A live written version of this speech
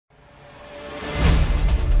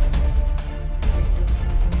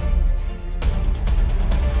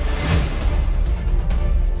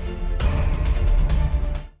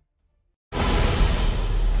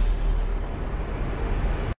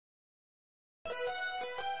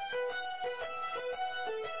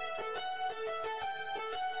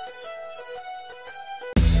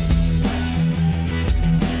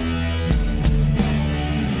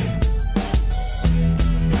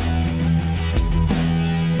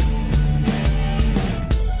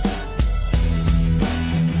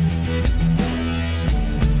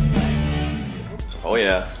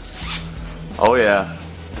Oh yeah.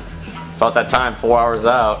 About that time, 4 hours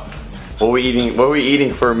out. What were we eating? What were we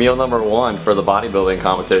eating for meal number 1 for the bodybuilding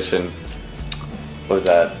competition? What is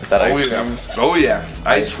that? Is that ice cream? Oh yeah.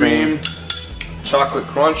 Ice cream. Chocolate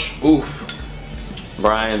crunch. Oof.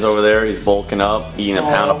 Brian's over there. He's bulking up, eating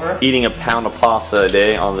a pound of pasta a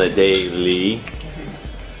day on the daily.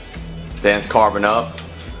 Dan's carving up.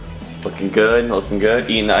 Looking good, looking good.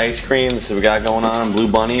 Eating the ice cream. This is what we got going on. Blue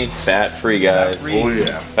Bunny, fat free, guys. Fat free. Oh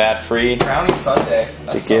yeah. Fat free. Brownie Sunday.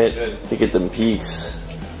 To get them peaks.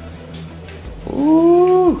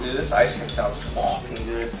 Ooh. Dude, this ice cream sounds fucking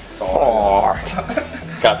good.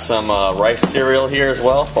 Got some rice cereal here as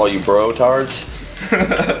well for all you bro tards.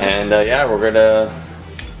 And yeah, we're gonna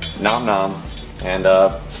nom nom and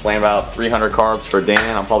slam out 300 carbs for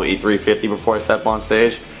Dan. I'll probably eat 350 before I step on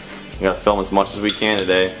stage. We gotta film as much as we can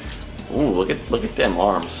today. Ooh, look at them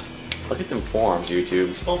arms. Look at them forearms, YouTube.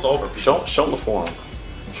 It's pulled over. Show them the forearm.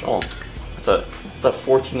 Show them. It's a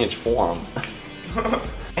 14-inch forearm.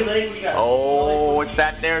 Oh, it's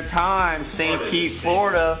that there time. St. Pete,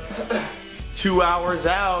 Florida. 2 hours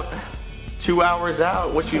out. 2 hours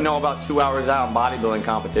out. What you know about 2 hours out in bodybuilding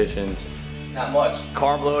competitions? Not much.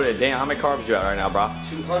 Carb loaded. Damn, how many carbs you at right now, bro?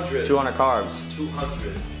 200. 200 carbs.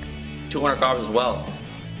 200. 200 carbs as well.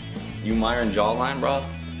 You Myron jawline, bro?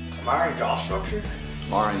 Myron jaw structure?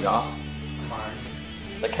 Myron jaw. Myron.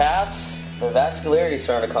 The calves, the vascularity is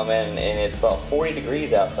starting to come in, and it's about 40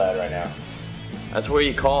 degrees outside right now. That's where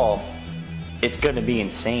you call it's going to be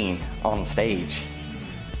insane on stage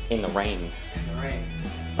in the rain. In the rain.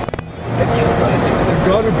 You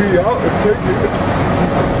gotta be out and take it.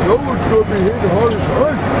 No one's gonna be hitting the hardest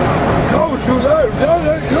one. Promise you that. That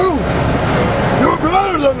ain't you. You're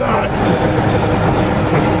better than that.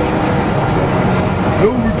 No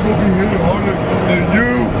one's gonna be hitting harder than you,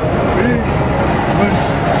 me,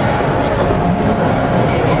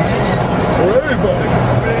 or anybody.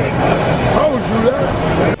 Promise you that.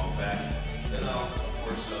 And of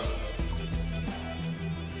course,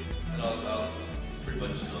 pretty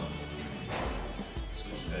much,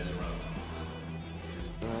 switch guys around.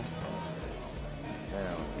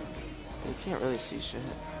 You can't really see shit.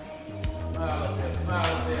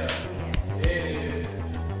 Smile there. There it is.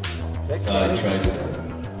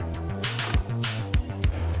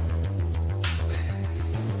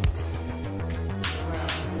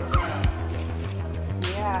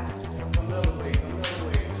 Yeah.